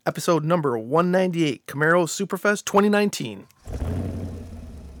Episode number 198, Camaro Superfest 2019.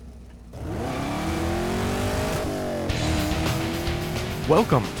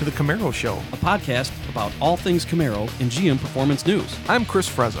 Welcome to the Camaro Show, a podcast about all things Camaro and GM Performance News. I'm Chris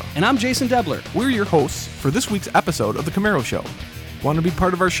Frezza. And I'm Jason Debler. We're your hosts for this week's episode of the Camaro Show. Want to be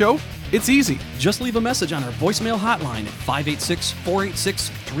part of our show? It's easy. Just leave a message on our voicemail hotline at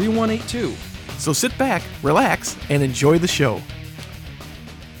 586-486-3182. So sit back, relax, and enjoy the show.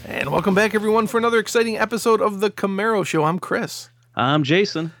 And welcome back, everyone, for another exciting episode of the Camaro Show. I'm Chris. I'm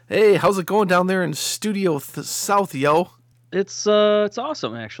Jason. Hey, how's it going down there in Studio South, yo? It's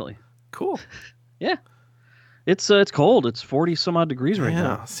awesome, actually. Cool. Yeah. It's cold. It's 40 some odd degrees right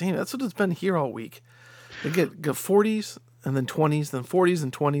now. Yeah, see, that's what it's been here all week. They get 40s and then 20s, then 40s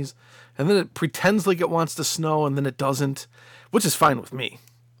and 20s, and then it pretends like it wants to snow and then it doesn't, which is fine with me.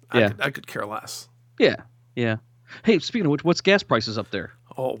 Yeah. I could care less. Yeah. Hey, speaking of which, what's gas prices up there?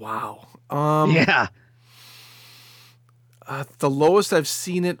 Oh, wow. Yeah. The lowest I've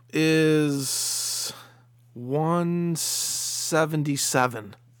seen it is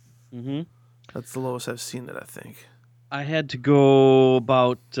 177. Mm-hmm. That's the lowest I've seen it, I think. I had to go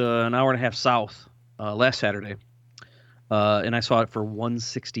about an hour and a half south last Saturday, and I saw it for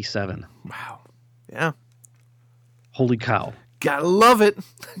 167. Wow. Yeah. Holy cow. Gotta love it.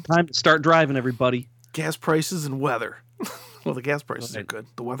 Time to start driving, everybody. Gas prices and weather. Well, the gas prices are good.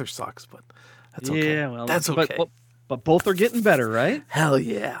 The weather sucks, but that's okay. Yeah, well, that's okay. But both are getting better, right? Hell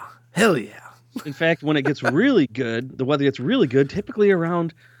yeah. Hell yeah. In fact, when it gets really good, the weather gets really good, typically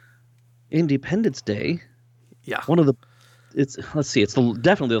around Independence Day. Yeah. It's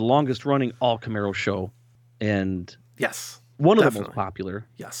definitely the longest running all Camaro show. And yes. One of the most popular.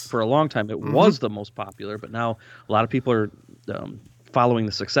 Yes. For a long time, it was the most popular, but now a lot of people are following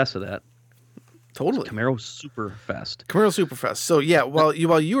the success of that. Totally. It's Camaro Superfest. Camaro Superfest. So, yeah, while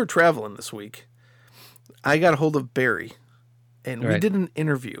you were traveling this week, I got a hold of Barry, and we did an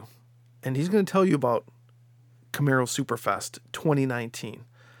interview, and he's going to tell you about Camaro Superfest 2019.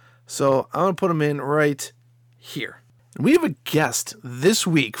 So, I'm going to put him in right here. And we have a guest this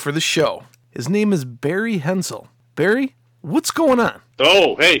week for the show. His name is Barry Hensel. Barry, what's going on?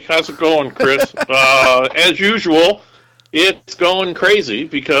 Oh, hey, how's it going, Chris? As usual, it's going crazy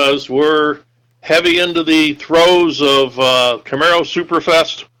because we're heavy into the throes of Camaro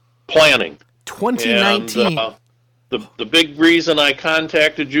Superfest planning. 2019. And, the big reason I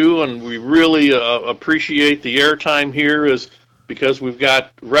contacted you, and we really appreciate the airtime here, is because we've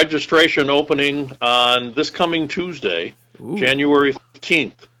got registration opening on this coming Tuesday, January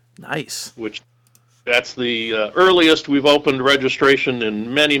 15th. Nice. Which that's the earliest we've opened registration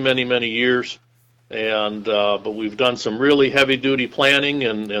in many, many, many years. And but we've done some really heavy-duty planning,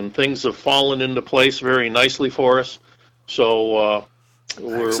 and things have fallen into place very nicely for us. So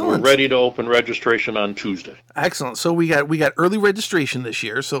we're ready to open registration on Tuesday. Excellent. So we got early registration this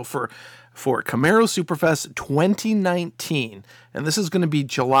year. So for Camaro Superfest 2019, and this is going to be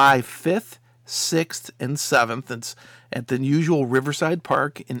July 5th, 6th, and 7th. It's at the usual Riverside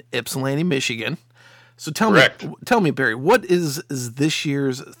Park in Ypsilanti, Michigan. So tell me, Barry, what is this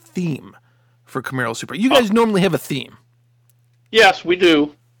year's theme for Camaro Super? You guys normally have a theme. Yes, we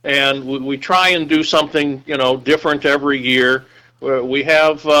do, and we try and do something different every year. We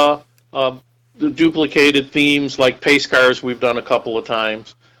have the duplicated themes like pace cars. We've done a couple of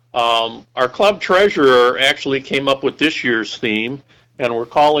times. Our club treasurer actually came up with this year's theme, and we're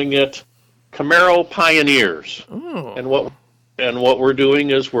calling it Camaro Pioneers. Oh. And what we're doing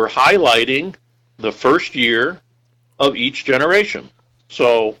is we're highlighting the first year of each generation.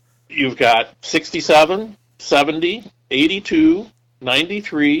 So you've got 67, 70, 82,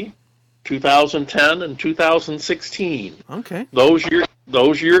 93, 2010, and 2016. Okay. Those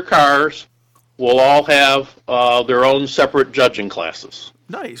year cars will all have their own separate judging classes.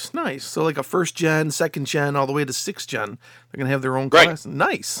 Nice. So like a first gen, second gen, all the way to sixth gen, they're going to have their own class.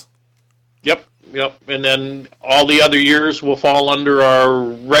 Nice. Yep. And then all the other years will fall under our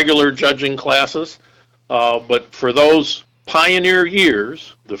regular judging classes. But for those pioneer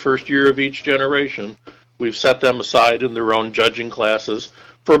years, the first year of each generation, we've set them aside in their own judging classes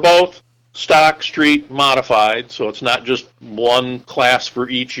for both stock, street, modified. So it's not just one class for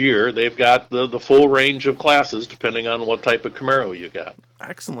each year. They've got the full range of classes depending on what type of Camaro you got.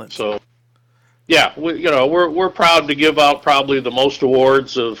 Excellent. So, yeah, we're proud to give out probably the most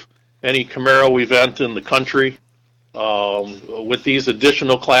awards of any Camaro event in the country with these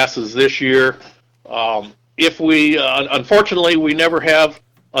additional classes this year. If we, unfortunately, we never have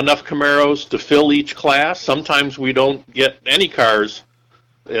enough Camaros to fill each class. Sometimes we don't get any cars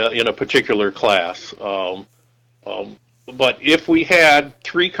in a particular class. but if we had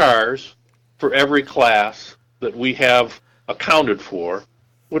 3 cars for every class that we have accounted for,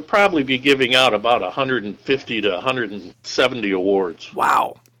 would probably be giving out about 150 to 170 awards.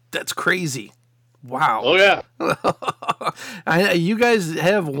 Wow, that's crazy. Wow. Oh, yeah. You guys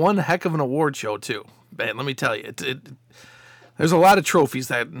have one heck of an award show, too. Man, let me tell you. There's a lot of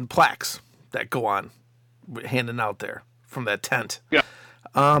trophies and plaques that go on handing out there from that tent. Yeah.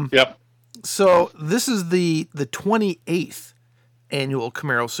 Yep. So this is the 28th annual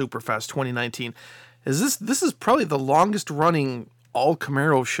Camaro Superfest 2019. This is probably the longest running all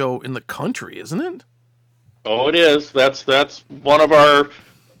Camaro show in the country, isn't it? Oh, it is. That's one of our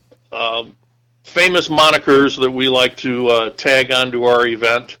famous monikers that we like to tag onto our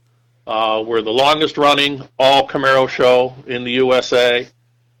event. We're the longest running all Camaro show in the USA.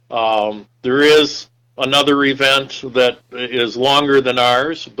 There is another event that is longer than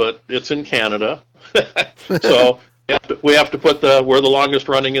ours, but it's in Canada. So we have to put we're the longest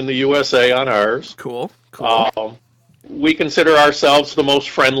running in the USA on ours. Cool. We consider ourselves the most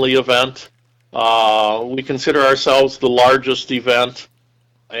friendly event. We consider ourselves the largest event.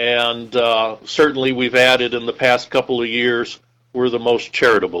 And certainly we've added in the past couple of years, we're the most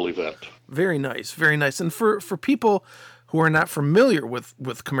charitable event. Very nice, very nice. And for people who are not familiar with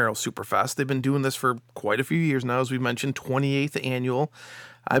Camaro Superfest, they've been doing this for quite a few years now, as we mentioned, 28th annual.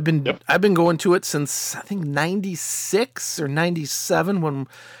 I've been going to it since, I think, 96 or 97 when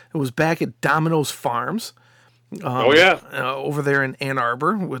it was back at Domino's Farms. Over there in Ann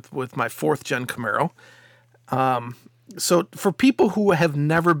Arbor with my 4th gen Camaro. So for people who have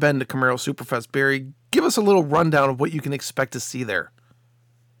never been to Camaro Superfest, Barry, give us a little rundown of what you can expect to see there.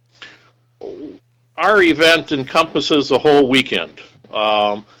 Our event encompasses a whole weekend.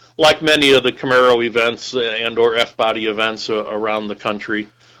 Like many of the Camaro events and or F-body events around the country,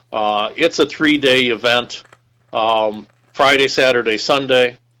 it's a 3-day event, Friday, Saturday,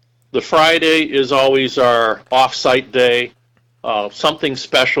 Sunday. The Friday is always our off-site day, something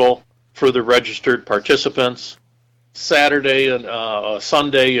special for the registered participants. Saturday and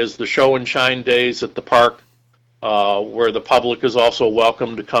Sunday is the show and shine days at the park, where the public is also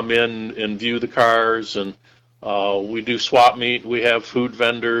welcome to come in and view the cars. And we do swap meet, we have food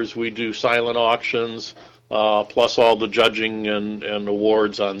vendors, we do silent auctions, plus all the judging and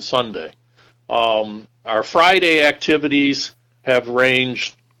awards on Sunday. Our Friday activities have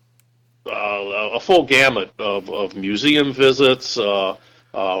ranged a full gamut of museum visits.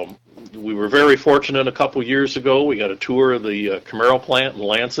 We were very fortunate a couple years ago. We got a tour of the Camaro plant in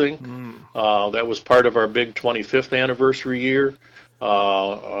Lansing. That was part of our big 25th anniversary year.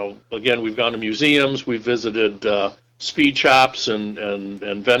 Again, we've gone to museums. We've visited speed shops and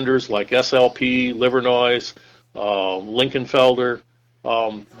vendors like SLP, Livernois, Lincolnfelder.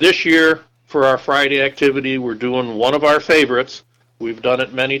 This year, for our Friday activity, we're doing one of our favorites. We've done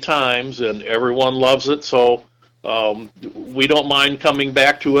it many times, and everyone loves it, so we don't mind coming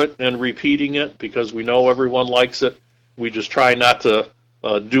back to it and repeating it because we know everyone likes it. We just try not to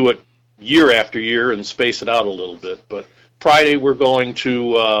do it year after year and space it out a little bit. But Friday we're going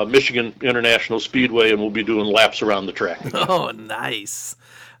to Michigan International Speedway, and we'll be doing laps around the track. Oh, nice.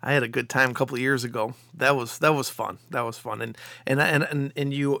 I had a good time a couple of years ago. That was fun. That was fun.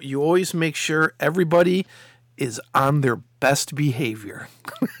 And you always make sure everybody is on their best behavior.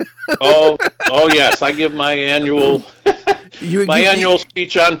 oh yes, I give my annual annual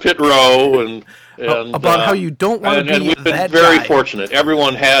speech on pit row and about how you don't want to be and we've been that very guy. fortunate.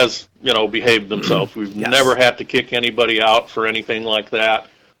 Everyone has behaved themselves. We've never had to kick anybody out for anything like that.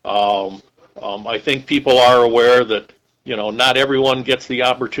 I think people are aware that not everyone gets the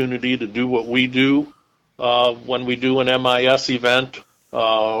opportunity to do what we do when we do an MIS event,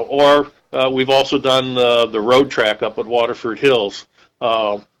 or we've also done the road track up at Waterford Hills.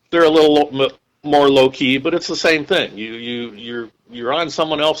 They're a little more low key, but it's the same thing. You're on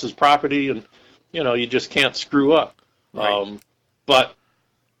someone else's property, and you just can't screw up. Right. But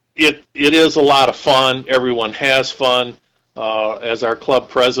it is a lot of fun. Everyone has fun. As our club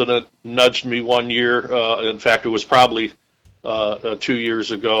president nudged me one year, in fact, it was probably 2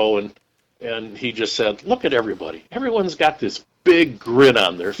 years ago, and he just said, "Look at everybody. Everyone's got this big grin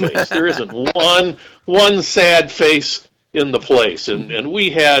on their face. There isn't one sad face in the place." And we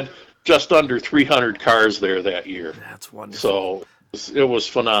had just under 300 cars there that year. That's wonderful. So it was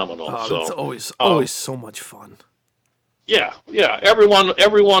phenomenal. It's always so much fun. Yeah. Everyone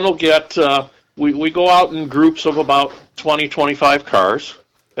will get. We go out in groups of about 20, 25 cars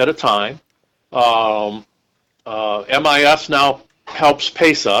at a time. MIS now helps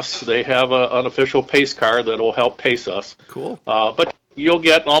pace us. They have an official pace car that will help pace us. Cool. But you'll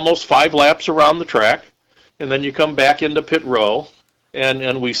get almost 5 laps around the track, and then you come back into pit row,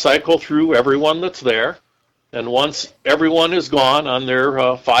 and we cycle through everyone that's there. And once everyone is gone on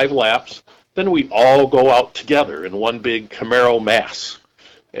their 5 laps, then we all go out together in one big Camaro mass.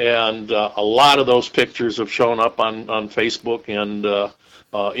 And a lot of those pictures have shown up on Facebook and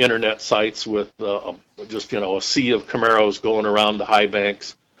internet sites with just, a sea of Camaros going around the high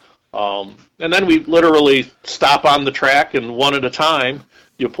banks. And then we literally stop on the track, and one at a time,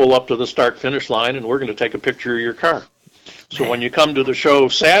 you pull up to the start-finish line, and we're going to take a picture of your car. So when you come to the show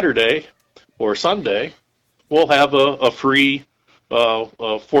Saturday or Sunday, we'll have a free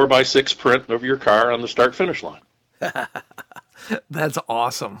 4x6 print of your car on the start-finish line. That's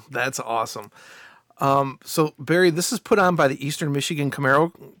awesome. That's awesome. So, Barry, this is put on by the Eastern Michigan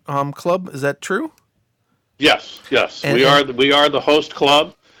Camaro Club. Is that true? Yes. We are the host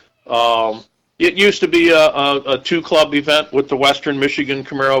club. It used to be a 2-club event with the Western Michigan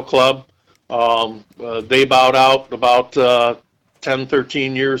Camaro Club. They bowed out about 10,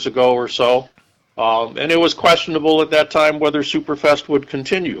 13 years ago or so. And it was questionable at that time whether Superfest would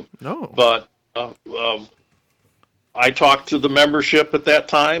continue. No. But I talked to the membership at that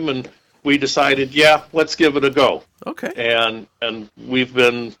time, and we decided, let's give it a go. Okay. And we've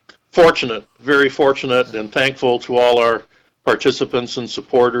been fortunate, very fortunate, and thankful to all our participants and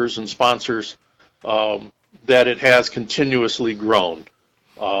supporters and sponsors that it has continuously grown.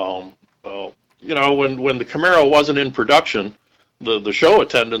 When the Camaro wasn't in production, the show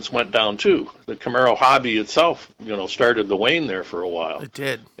attendance went down too. The Camaro hobby itself, started to wane there for a while. It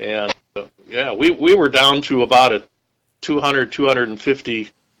did. And we were down to about a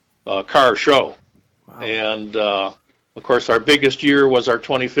 250 car show. Wow. And of course, our biggest year was our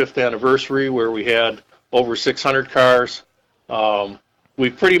 25th anniversary, where we had over 600 cars.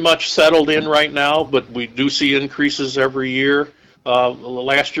 We've pretty much settled in right now, but we do see increases every year.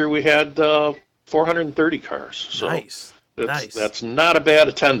 Last year we had 430 cars. So nice. That's not a bad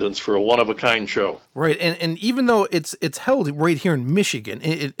attendance for a one-of-a-kind show. Right, and even though it's held right here in Michigan,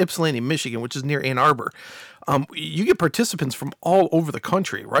 in Ypsilanti, Michigan, which is near Ann Arbor, you get participants from all over the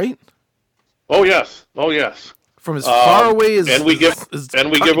country, right? Oh yes. From as far away as we give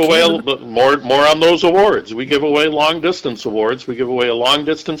away more on those awards. We give away long distance awards. We give away a long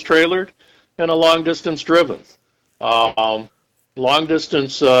distance trailered and a long distance driven. Long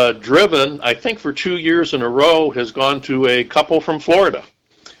distance driven, I think for 2 years in a row, has gone to a couple from Florida.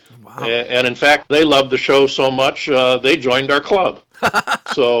 Wow. And in fact, they loved the show so much, they joined our club.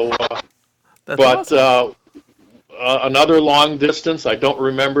 So, That's awesome. Another long distance, I don't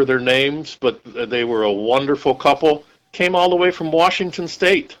remember their names, but they were a wonderful couple, came all the way from Washington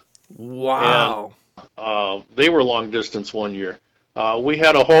State. Wow. And, they were long distance one year. We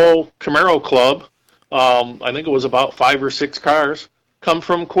had a whole Camaro club. I think it was about 5 or 6 cars come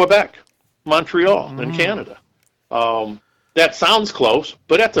from Quebec, Montreal, in Canada. That sounds close,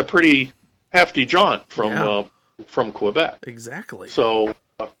 but that's a pretty hefty jaunt from Quebec. Exactly. So,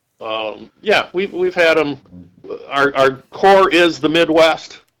 we've had them. Our core is the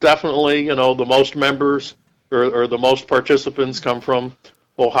Midwest. Definitely, the most members or the most participants come from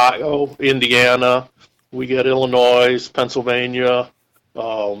Ohio, Indiana. We get Illinois, Pennsylvania.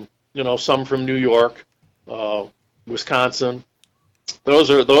 Some from New York, Wisconsin. Those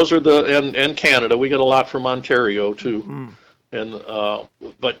are and Canada. We get a lot from Ontario too. And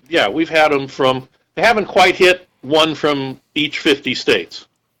we've had them from. They haven't quite hit one from each 50 states.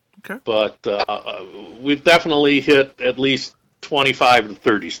 Okay. But we've definitely hit at least 25 to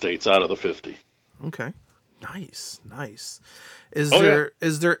 30 states out of the 50. Okay. Nice.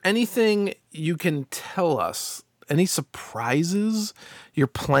 Is there anything you can tell us? Any surprises you're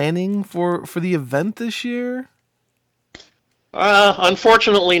planning for the event this year?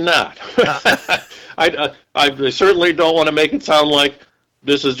 Unfortunately not. I certainly don't want to make it sound like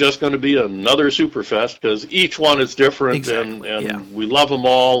this is just going to be another Superfest, because each one is different. Exactly, and we love them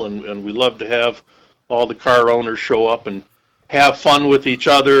all, and we love to have all the car owners show up and have fun with each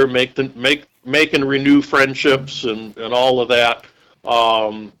other, make and renew friendships and all of that.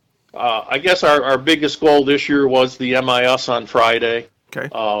 I guess our biggest goal this year was the MIS on Friday. Okay.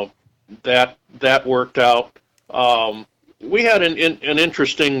 That worked out. We had an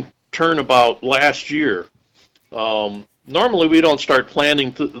interesting turnabout last year. Normally we don't start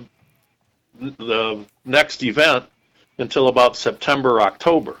planning the next event until about September,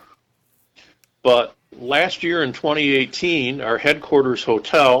 October. But last year in 2018, our headquarters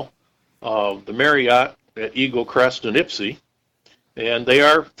hotel, the Marriott at Eagle Crest in Ypsi, and they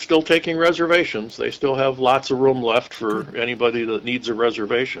are still taking reservations. They still have lots of room left for anybody that needs a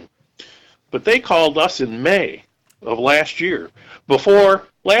reservation. But they called us in May of last year, before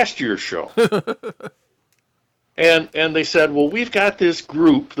last year's show. And they said, well, we've got this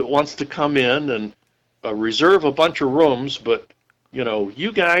group that wants to come in and reserve a bunch of rooms, but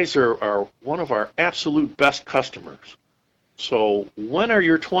you guys are one of our absolute best customers. So when are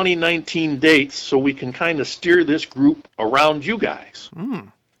your 2019 dates so we can kind of steer this group around you guys?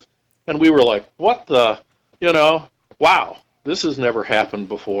 And we were like, what the, wow, this has never happened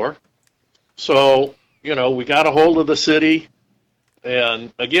before. So, we got a hold of the city.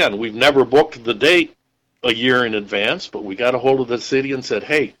 And again, we've never booked the date a year in advance, but we got a hold of the city and said,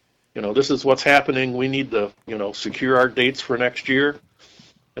 hey, this is what's happening. We need to, secure our dates for next year.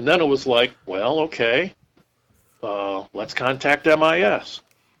 And then it was like, well, okay, let's contact MIS.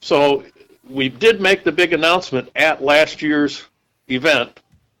 So we did make the big announcement at last year's event,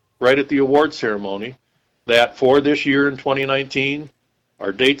 right at the award ceremony, that for this year in 2019,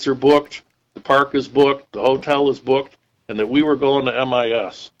 our dates are booked, the park is booked, the hotel is booked, and that we were going to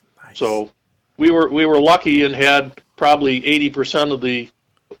MIS. Nice. So we were lucky and had probably 80% of the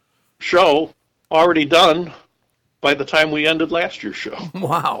show already done by the time we ended last year's show.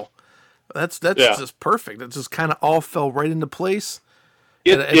 Wow. That's just perfect. It just kind of all fell right into place.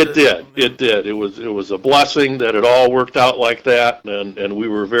 It did. It was a blessing that it all worked out like that, and we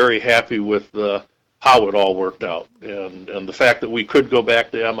were very happy with how it all worked out. And the fact that we could go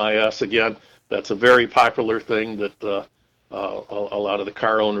back to MIS again, that's a very popular thing that a lot of the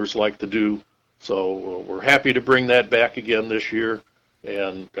car owners like to do. So we're happy to bring that back again this year,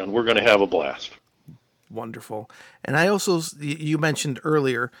 and we're going to have a blast. Wonderful. And I also, you mentioned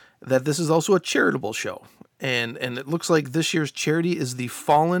earlier that this is also a charitable show. And it looks like this year's charity is the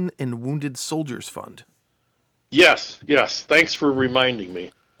Fallen and Wounded Soldiers Fund. Yes. Thanks for reminding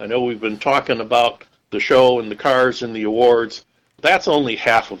me. I know we've been talking about the show and the cars and the awards. That's only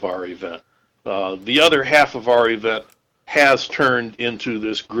half of our event. The other half of our event has turned into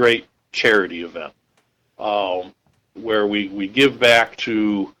this great charity event where we give back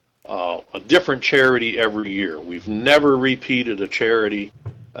to a different charity every year. We've never repeated a charity,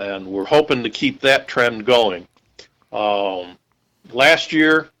 and we're hoping to keep that trend going. Last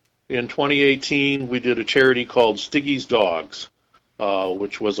year, in 2018, we did a charity called Stiggy's Dogs,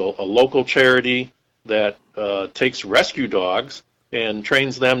 which was a local charity that takes rescue dogs and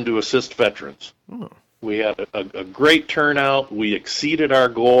trains them to assist veterans. We had a great turnout. We exceeded our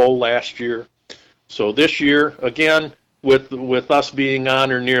goal last year. So this year, again, with us being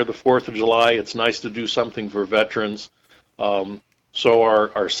on or near the 4th of July, it's nice to do something for veterans. So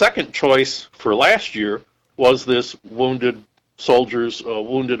our second choice for last year was this Wounded and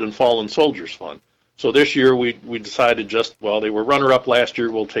Fallen Soldiers Fund. So this year we decided they were runner-up last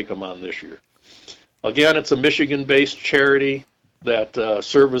year, we'll take them on this year. Again, it's a Michigan-based charity that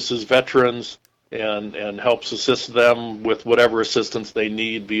services veterans and helps assist them with whatever assistance they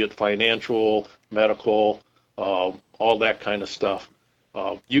need, be it financial, medical, all that kind of stuff.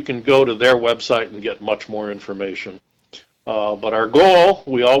 You can go to their website and get much more information. But our goal,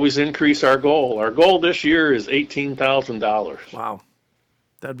 we always increase our goal. Our goal this year is $18,000. Wow.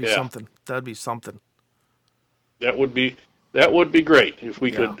 That'd be something. That'd be something. That would be great if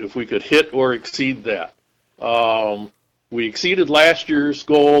we could hit or exceed that. We exceeded last year's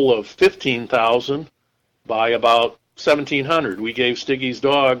goal of $15,000 by about $1,700. We gave Stiggy's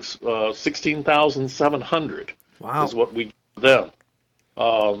Dogs $16,700. Wow. Is what we gave them.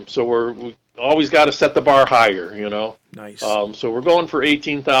 So we always got to set the bar higher, Nice. So we're going for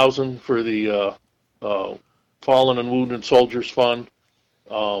 $18,000 for the Fallen and Wounded Soldiers Fund.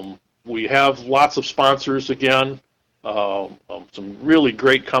 We have lots of sponsors again. Some really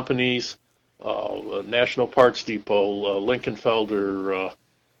great companies. National Parts Depot, Lincoln Felder,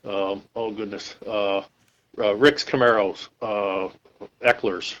 Rick's Camaros,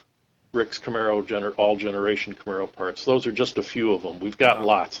 Eckler's, Rick's Camaro, all generation Camaro parts. Those are just a few of them. We've got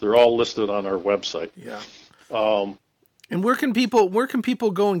lots. They're all listed on our website. Yeah. And where can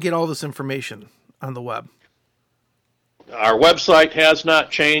people go and get all this information on the web? Our website has not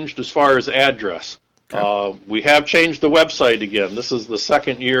changed as far as address. Okay. We have changed the website again. This is the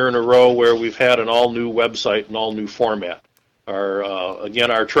second year in a row where we've had an all-new website and all-new format.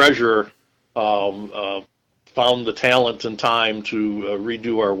 Our treasurer found the talent and time to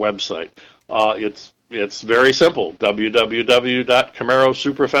redo our website. It's very simple,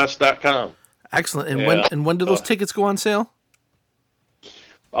 www.camarosuperfest.com. Excellent. And when do those tickets go on sale?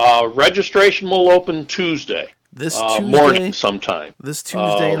 Registration will open Tuesday. This Tuesday? Morning sometime. This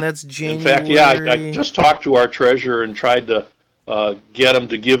Tuesday, and that's January. In fact, I just talked to our treasurer and tried to get him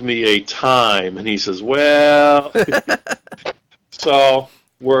to give me a time, and he says, well... So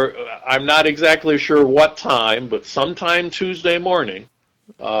I'm not exactly sure what time, but sometime Tuesday morning,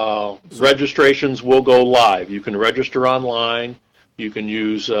 registrations will go live. You can register online. You can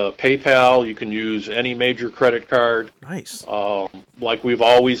use PayPal. You can use any major credit card. Nice. Like we've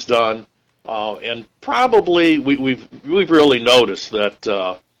always done. And probably we've really noticed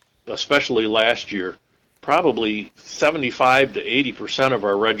that, especially last year, probably 75 to 80% of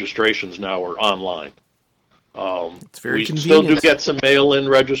our registrations now are online. It's very we convenient. still do get some mail-in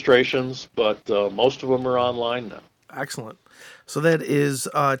registrations, but most of them are online now. Excellent. So that is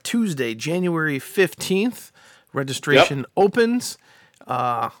Tuesday, January 15th. Registration opens.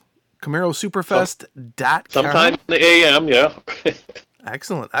 CamaroSuperfest.com. Sometime in the AM, yeah.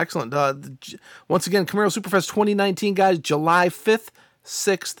 Excellent. Once again, Camaro Superfest 2019, guys, July 5th,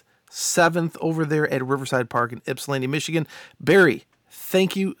 6th, 7th over there at Riverside Park in Ypsilanti, Michigan. Barry,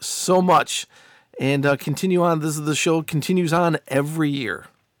 thank you so much. And continue on. This is the show continues on every year.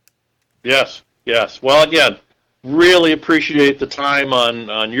 Yes. Well, again, really appreciate the time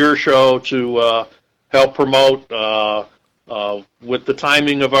on your show to help promote. With the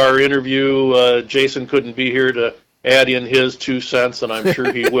timing of our interview, Jason couldn't be here to add in his 2 cents, and I'm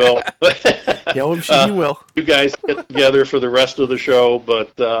sure he will. Yeah, I'm sure he will. You guys get together for the rest of the show,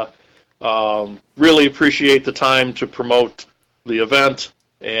 but really appreciate the time to promote the event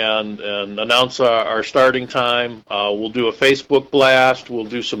and announce our starting time. We'll do a Facebook blast. We'll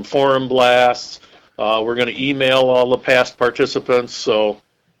do some forum blasts. We're going to email all the past participants, so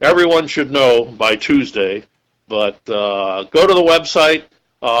everyone should know by Tuesday. But go to the website.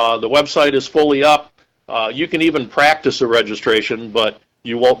 The website is fully up. You can even practice a registration, but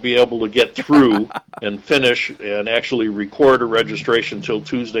you won't be able to get through and finish and actually record a registration until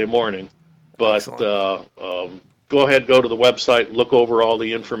Tuesday morning. But go ahead, go to the website, look over all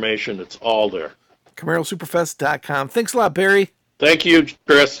the information. It's all there. CamaroSuperfest.com. Thanks a lot, Barry. Thank you,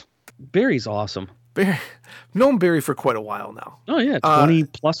 Chris. Barry's awesome. Barry, I've known Barry for quite a while now. Oh, yeah, 20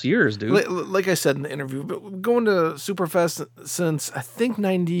 plus years, dude. Like I said in the interview, but going to Superfest since, I think,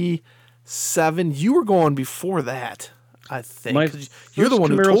 97. You were going before that, I think. You're the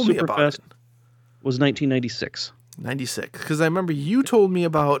one who told me about it. Was 1996. 96. Because I remember you told me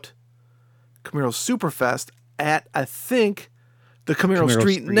about Camaro Superfest at, I think, the Camaro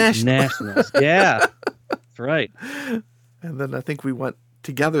Street Nationals. Yeah, that's right. And then I think we went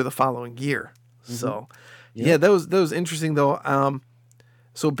together the following year. Mm-hmm. So, yeah, that was interesting though.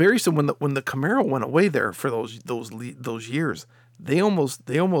 So Barry said when the Camaro went away there for those years, they were almost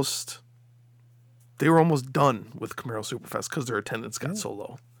done with Camaro Superfest because their attendance got so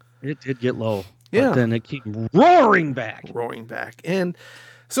low. It did get low. Yeah. But then it came roaring back. And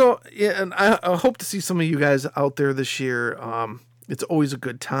so, yeah, and I hope to see some of you guys out there this year. It's always a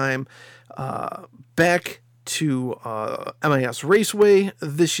good time. Back to MIS Raceway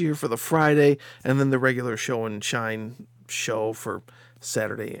this year for the Friday, and then the regular Show and Shine show for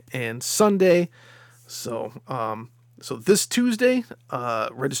Saturday and Sunday. So this Tuesday,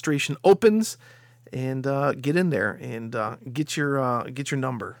 registration opens, and get in there and get your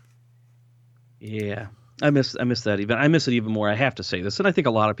number. Yeah, I miss that event. I miss it even more. I have to say this, and I think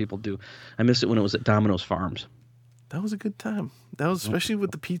a lot of people do. I miss it when it was at Domino's Farms. That was a good time. That was especially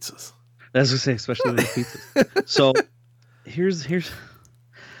with the pizzas. As I say, especially with the pizzas. So here's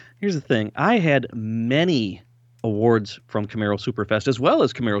the thing. I had many awards from Camaro Superfest as well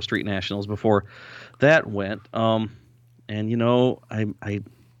as Camaro Street Nationals before that went. And you know, I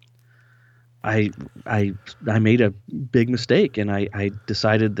made a big mistake, and I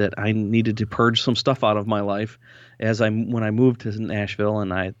decided that I needed to purge some stuff out of my life when I moved to Nashville,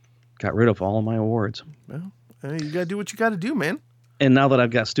 and I got rid of all of my awards. Well, you gotta do what you gotta do, man. And now that I've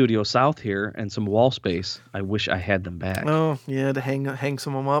got Studio South here and some wall space, I wish I had them back. Oh, yeah, to hang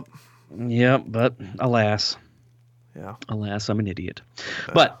some of them up. Yeah, but alas. Yeah. Alas, I'm an idiot.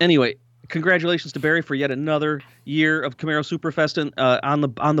 But anyway, congratulations to Barry for yet another year of Camaro Superfest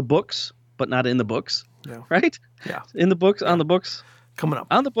on the books, but not in the books. Yeah. Right? Yeah. In the books, on the books. Coming up.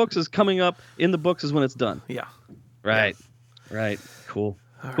 On the books is coming up. In the books is when it's done. Yeah. Right. Yeah. Right. Cool.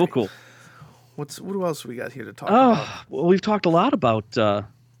 All Cool. right. What else we got here to talk about? Well, we've talked a lot about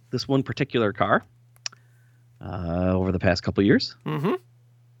this one particular car over the past couple of years. Mm-hmm.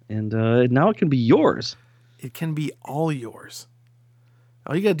 And now it can be yours. It can be all yours.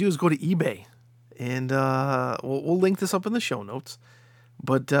 All you got to do is go to eBay. And we'll link this up in the show notes.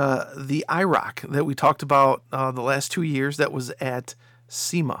 But the IROC that we talked about the last 2 years that was at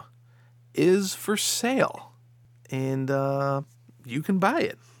SEMA is for sale. And you can buy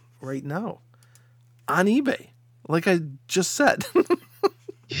it right now on eBay, like I just said.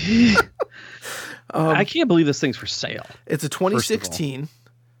 I can't believe this thing's for sale. It's a 2016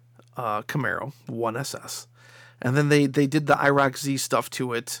 Camaro 1SS. And then they did the IROC Z stuff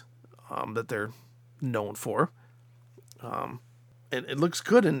to it that they're known for. It looks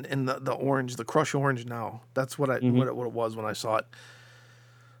good in the orange, the Crush Orange now. That's what it was when I saw it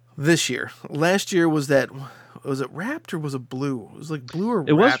this year. Last year was it wrapped or was it blue? It was like blue or wrapped?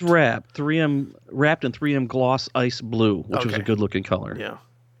 It was wrapped. Wrapped in 3M Gloss Ice Blue, which was a good looking color. Yeah.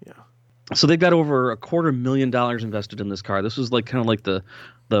 So they got over $250,000 invested in this car. This was like kind of like the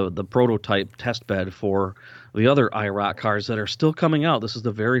prototype test bed for the other IROC cars that are still coming out. This is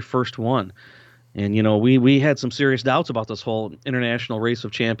the very first one. And, you know, we had some serious doubts about this whole International Race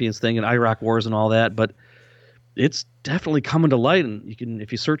of Champions thing and IROC Wars and all that, but it's definitely coming to light. And you can,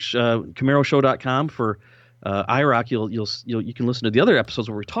 if you search CamaroShow.com for IROC, you can listen to the other episodes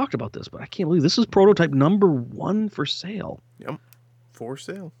where we talked about this. But I can't believe this is prototype number 1 for sale. Yep, for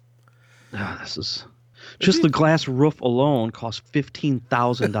sale. This is just the glass roof alone costs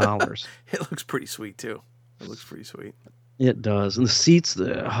 $15,000. It looks pretty sweet too. It looks pretty sweet. It does, and the seats.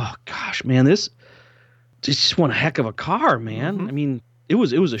 Oh gosh, man, this is just one heck of a car, man. Mm-hmm. I mean, it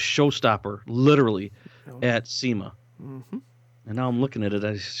was a showstopper, literally, at SEMA. Mm-hmm. And now I'm looking at it.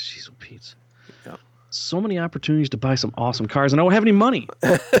 Jeez, oh Pete. Yeah. So many opportunities to buy some awesome cars, and I don't have any money.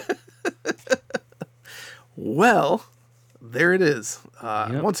 Well, there it is.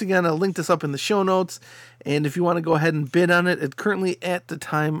 Once again, I'll link this up in the show notes. And if you want to go ahead and bid on it, it's currently at the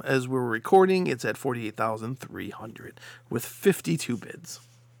time as we're recording, it's at $48,300 with 52 bids.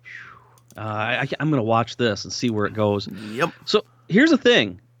 I'm going to watch this and see where it goes. Yep. So here's the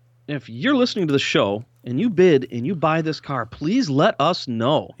thing. If you're listening to the show and you bid and you buy this car, please let us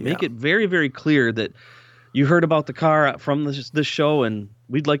know. Yeah. Make it very, very clear that you heard about the car from this show, and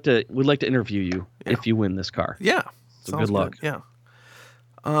we'd like to interview you if you win this car. Yeah. So good luck. Yeah.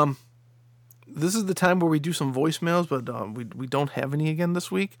 This is the time where we do some voicemails, but we don't have any again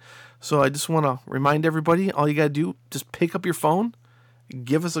this week. So I just want to remind everybody, all you got to do, just pick up your phone,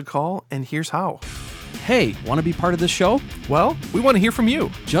 give us a call, and here's how. Hey, want to be part of this show? Well, we want to hear from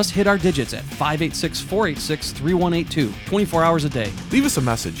you. Just hit our digits at 586-486-3182, 24 hours a day. Leave us a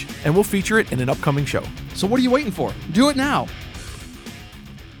message, and we'll feature it in an upcoming show. So what are you waiting for? Do it now.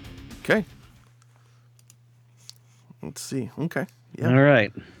 Okay. Let's see. Okay. Yeah. All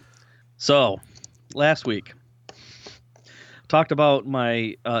right. So, last week, talked about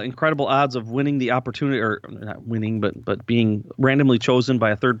my incredible odds of winning the opportunity, or not winning, but being randomly chosen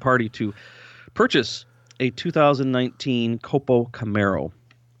by a third party to purchase a 2019 Copo Camaro.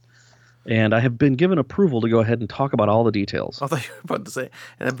 And I have been given approval to go ahead and talk about all the details. I thought you were about to say,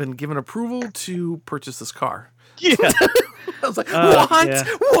 and I've been given approval to purchase this car. Yeah. I was like, what? Yeah.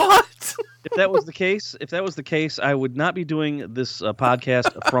 What? If that was the case, I would not be doing this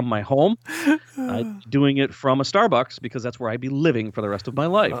podcast from my home. I'd be doing it from a Starbucks because that's where I'd be living for the rest of my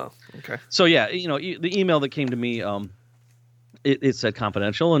life. Oh, okay. So yeah, you know, the email that came to me, it said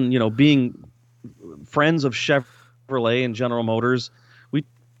confidential, and you know, being friends of Chevrolet and General Motors,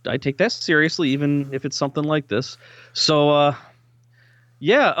 I take that seriously, even if it's something like this. So I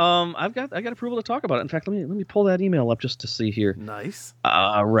got approval to talk about it. In fact, let me pull that email up just to see here. Nice.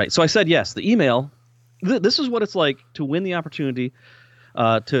 Right. So I said yes. The email. This is what it's like to win the opportunity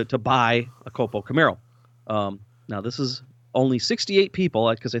to buy a Copo Camaro. Now this is only 68 people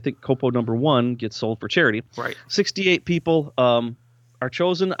because I think Copo number 1 gets sold for charity. Right. 68 people are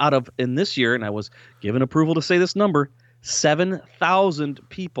chosen out of, in this year, and I was given approval to say this number, 7,000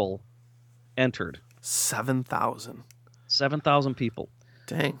 people entered. 7,000. 7,000 people.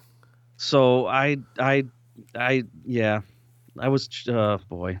 Dang. So I was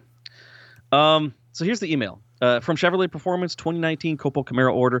boy. So here's the email from Chevrolet Performance 2019 Copo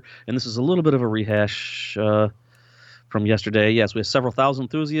Camaro order, and this is a little bit of a rehash from yesterday. Yes, we have several thousand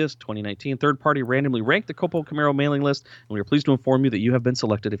enthusiasts. 2019 third party randomly ranked the Copo Camaro mailing list, and we are pleased to inform you that you have been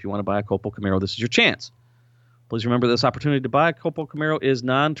selected. If you want to buy a Copo Camaro, this is your chance. Please remember this opportunity to buy a Copo Camaro is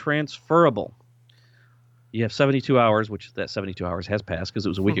non-transferable. You have 72 hours, which that 72 hours has passed because it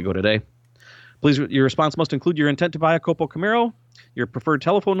was a week ago today. Please, your response must include your intent to buy a Copo Camaro, your preferred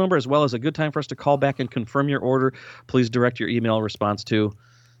telephone number, as well as a good time for us to call back and confirm your order. Please direct your email response to,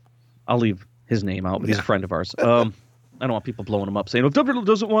 I'll leave his name out, but he's a friend of ours. I don't want people blowing him up saying, if Dublin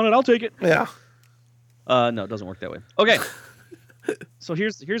doesn't want it, I'll take it. Yeah. No, it doesn't work that way. Okay. So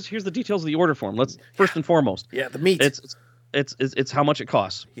here's the details of the order form. Let's first and foremost. Yeah, the meat. It's how much it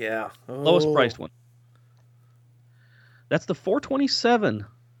costs. Yeah. Oh. Lowest priced one. That's the 427,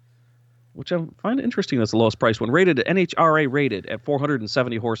 which I find interesting. That's the lowest priced one. Rated NHRA rated at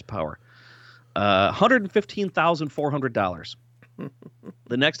 470 horsepower. $115,400.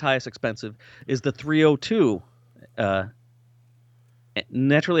 The next highest expensive is the 302,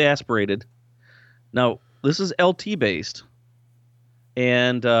 naturally aspirated. Now, This is LT based,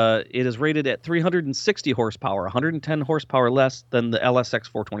 and it is rated at 360 horsepower, 110 horsepower less than the LSX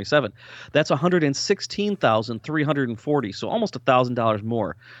 427. That's 116,340, so almost $1,000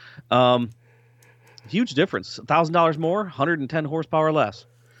 more. Huge difference. $1,000 more, 110 horsepower less.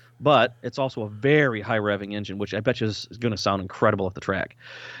 But it's also a very high revving engine, which I bet you is going to sound incredible at the track.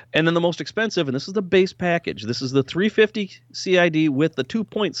 And then the most expensive, and this is the base package. This is the 350 CID with the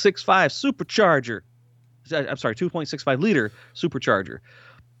 2.65 supercharger. I'm sorry, 2.65 liter supercharger.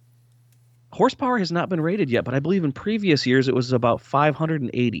 Horsepower has not been rated yet, but I believe in previous years it was about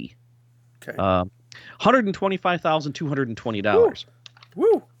 580. Okay. $125,220.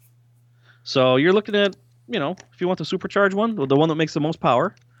 Woo. So you're looking at, if you want the supercharged one, the one that makes the most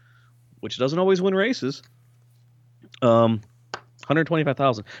power, which doesn't always win races,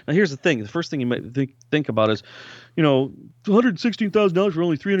 $125,000. Now here's the thing: the first thing you might think about is, $116,000 for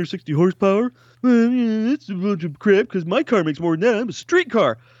only 360 horsepower. That's a bunch of crap because my car makes more than that. I'm a street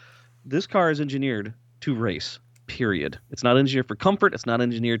car. This car is engineered to race. Period. It's not engineered for comfort. It's not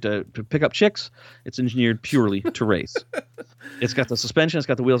engineered to pick up chicks. It's engineered purely to race. It's got the suspension. It's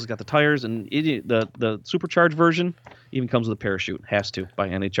got the wheels. It's got the tires. And the supercharged version even comes with a parachute. Has to by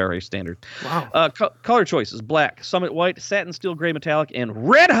NHRA standard. Wow. Color choices: black, summit white, satin steel gray metallic, and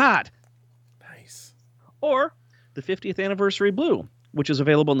red hot. Nice. Or the 50th anniversary blue, which is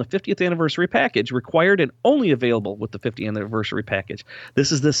available in the 50th anniversary package, required and only available with the 50th anniversary package.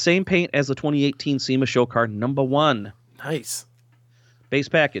 This is the same paint as the 2018 SEMA Show Car number 1. Nice. Base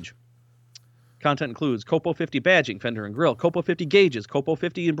package. Content includes Copo 50 badging, fender and grille, Copo 50 gauges, Copo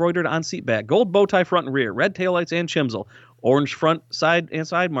 50 embroidered on seat back, gold bow tie front and rear, red taillights and chimsel, orange front side and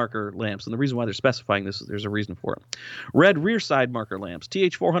side marker lamps. And the reason why they're specifying this is there's a reason for it. Red rear side marker lamps,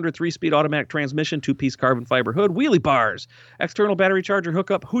 TH400 3-speed automatic transmission, 2-piece carbon fiber hood, wheelie bars, external battery charger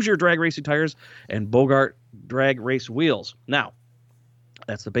hookup, Hoosier drag racing tires, and Bogart drag race wheels. Now,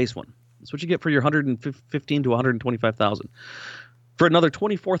 that's the base one. That's what you get for your $115,000 to $125,000. For another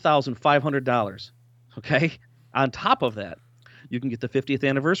 $24,500, okay? On top of that, you can get the 50th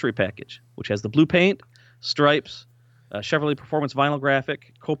anniversary package, which has the blue paint, stripes, Chevrolet Performance vinyl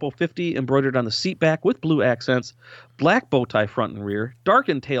graphic, Copo 50 embroidered on the seat back with blue accents, black bow tie front and rear,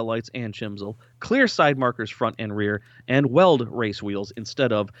 darkened taillights and chimsel, clear side markers front and rear, and weld race wheels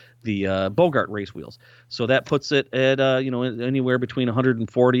instead of the Bogart race wheels. So that puts it at anywhere between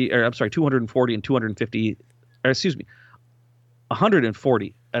 240 and 250. Excuse me.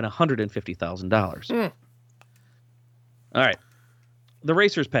 $140,000 and $150,000. All right. The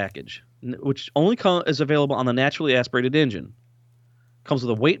Racers package, which only is available on the naturally aspirated engine, comes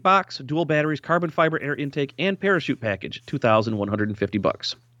with a weight box, dual batteries, carbon fiber air intake, and parachute package.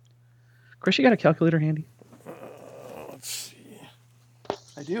 $2,150. Chris, you got a calculator handy? Let's see.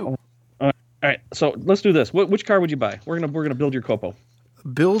 I do. All right. So let's do this. Which car would you buy? We're gonna build your Copo.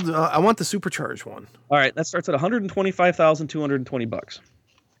 I want the supercharged one. All right, that starts at $125,220.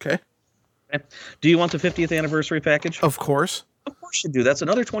 Okay. Do you want the 50th anniversary package? Of course. Of course you do. That's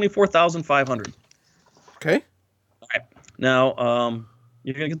another $24,500. Okay. All right. Now,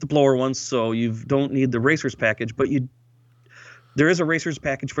 you're gonna get the blower ones, so you don't need the Racers package, but there is a Racers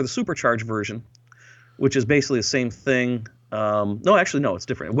package for the supercharged version, which is basically the same thing. No, it's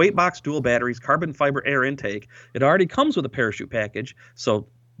different. Weight box, dual batteries, carbon fiber air intake. It already comes with a parachute package, so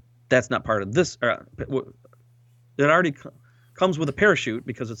that's not part of this. It already comes with a parachute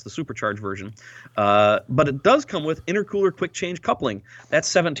because it's the supercharged version. But it does come with intercooler quick change coupling. That's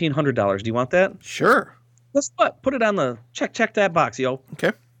 $1,700. Do you want that? Sure. Guess what? Put it on the check that box, yo.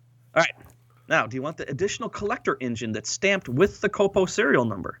 Okay. All right. Now, do you want the additional collector engine that's stamped with the Copo serial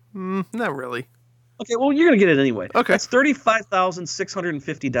number? Not really. Okay, well, you're going to get it anyway. Okay. That's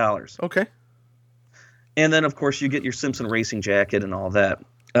 $35,650. Okay. And then, of course, you get your Simpson racing jacket and all that.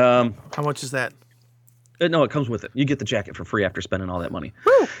 How much is that? No, it comes with it. You get the jacket for free after spending all that money.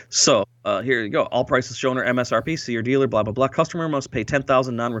 Woo! So here you go. All prices shown are MSRP. See your dealer, blah, blah, blah. Customer must pay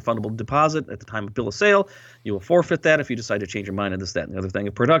 $10,000 non-refundable deposit at the time of bill of sale. You will forfeit that if you decide to change your mind on this, that, and the other thing.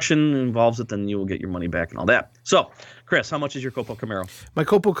 If production involves it, then you will get your money back and all that. So, Chris, how much is your Copo Camaro? My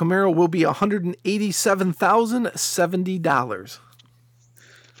Copo Camaro will be $187,070.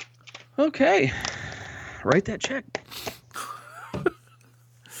 Okay. Write that check.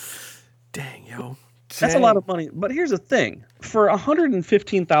 Dang, yo. That's a lot of money. But here's the thing. For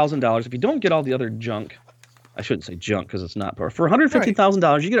 $115,000, if you don't get all the other junk, I shouldn't say junk because it's not. But for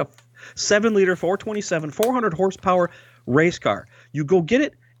 $115,000, you get a 7-liter, 427, 400 horsepower race car. You go get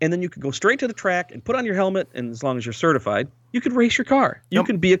it, and then you can go straight to the track and put on your helmet, and as long as you're certified, you can race your car. You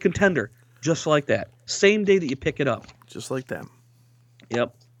can be a contender just like that. Same day that you pick it up. Just like that.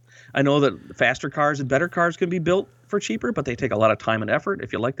 Yep. I know that faster cars and better cars can be built for cheaper, but they take a lot of time and effort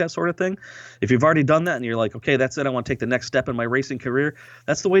if you like that sort of thing. If you've already done that and you're like, okay, that's it, I want to take the next step in my racing career,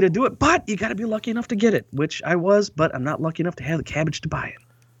 that's the way to do it. But you got to be lucky enough to get it, which I was, but I'm not lucky enough to have the cabbage to buy it.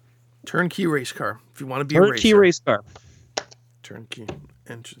 Turnkey race car. If you want to be a racer. Turnkey race car. Turnkey.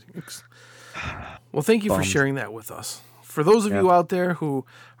 Interesting. Well, thank you for sharing that with us. For those of you out there who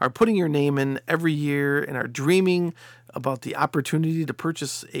are putting your name in every year and are dreaming about the opportunity to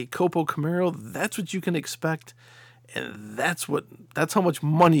purchase a Copo Camaro, that's what you can expect. And that's how much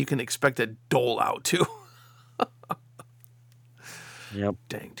money you can expect to dole out to. Yep.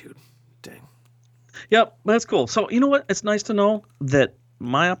 Dang, dude. Dang. Yep, that's cool. So, you know what? It's nice to know that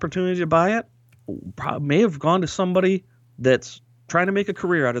my opportunity to buy it may have gone to somebody that's trying to make a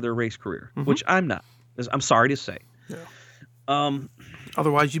career out of their race career, which I'm not. I'm sorry to say. Yeah.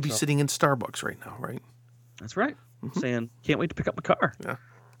 Otherwise, you'd be sitting in Starbucks right now, right? That's right. Saying, can't wait to pick up my car. Yeah.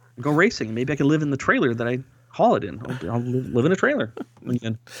 Go racing. Maybe I can live in the trailer that I haul it in. I'll live in a trailer.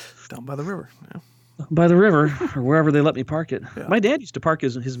 Again. Down by the river. Yeah. By the river or wherever they let me park it. Yeah. My dad used to park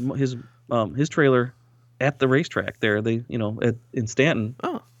his trailer at the racetrack there. In Stanton.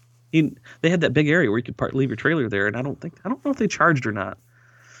 Oh. They had that big area where you could leave your trailer there, and I don't know if they charged or not.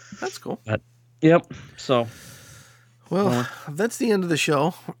 That's cool. But, yep. So. Well, that's the end of the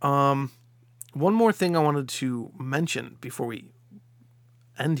show. One more thing I wanted to mention before we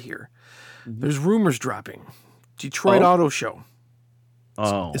end here. There's rumors dropping. Detroit Auto Show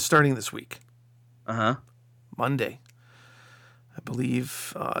is starting this week. Monday. I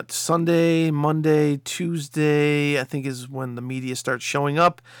believe Sunday, Monday, Tuesday, I think is when the media starts showing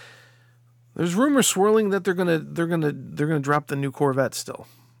up. There's rumors swirling that they're gonna drop the new Corvette still.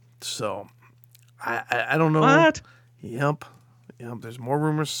 So I don't know. What? Yep. There's more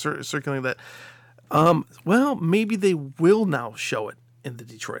rumors circulating that. Well, maybe they will now show it in the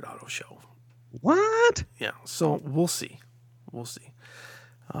Detroit Auto Show. What? Yeah. So we'll see. We'll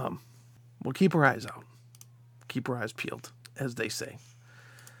keep our eyes out. Keep our eyes peeled, as they say.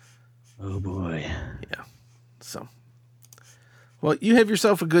 Oh boy. Yeah. So. Well, you have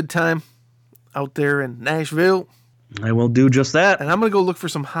yourself a good time out there in Nashville. I will do just that. And I'm gonna go look for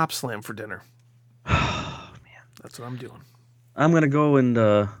some Hop Slam for dinner. That's what I'm doing. I'm going to go and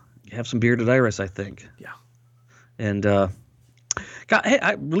have some bearded iris, I think. Yeah. And I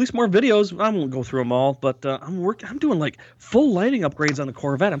released more videos. I won't go through them all, but I'm doing like full lighting upgrades on the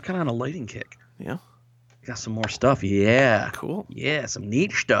Corvette. I'm kind of on a lighting kick. Yeah. Got some more stuff. Yeah. Cool. Yeah, some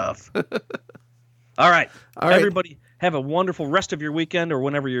neat stuff. All right. Everybody have a wonderful rest of your weekend or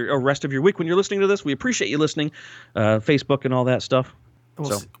rest of your week when you're listening to this. We appreciate you listening. Facebook and all that stuff.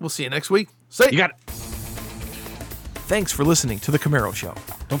 We'll see you next week. See you. Got it. Thanks for listening to The Camaro Show.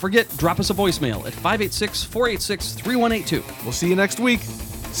 Don't forget, drop us a voicemail at 586-486-3182. We'll see you next week.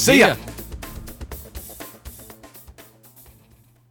 See ya.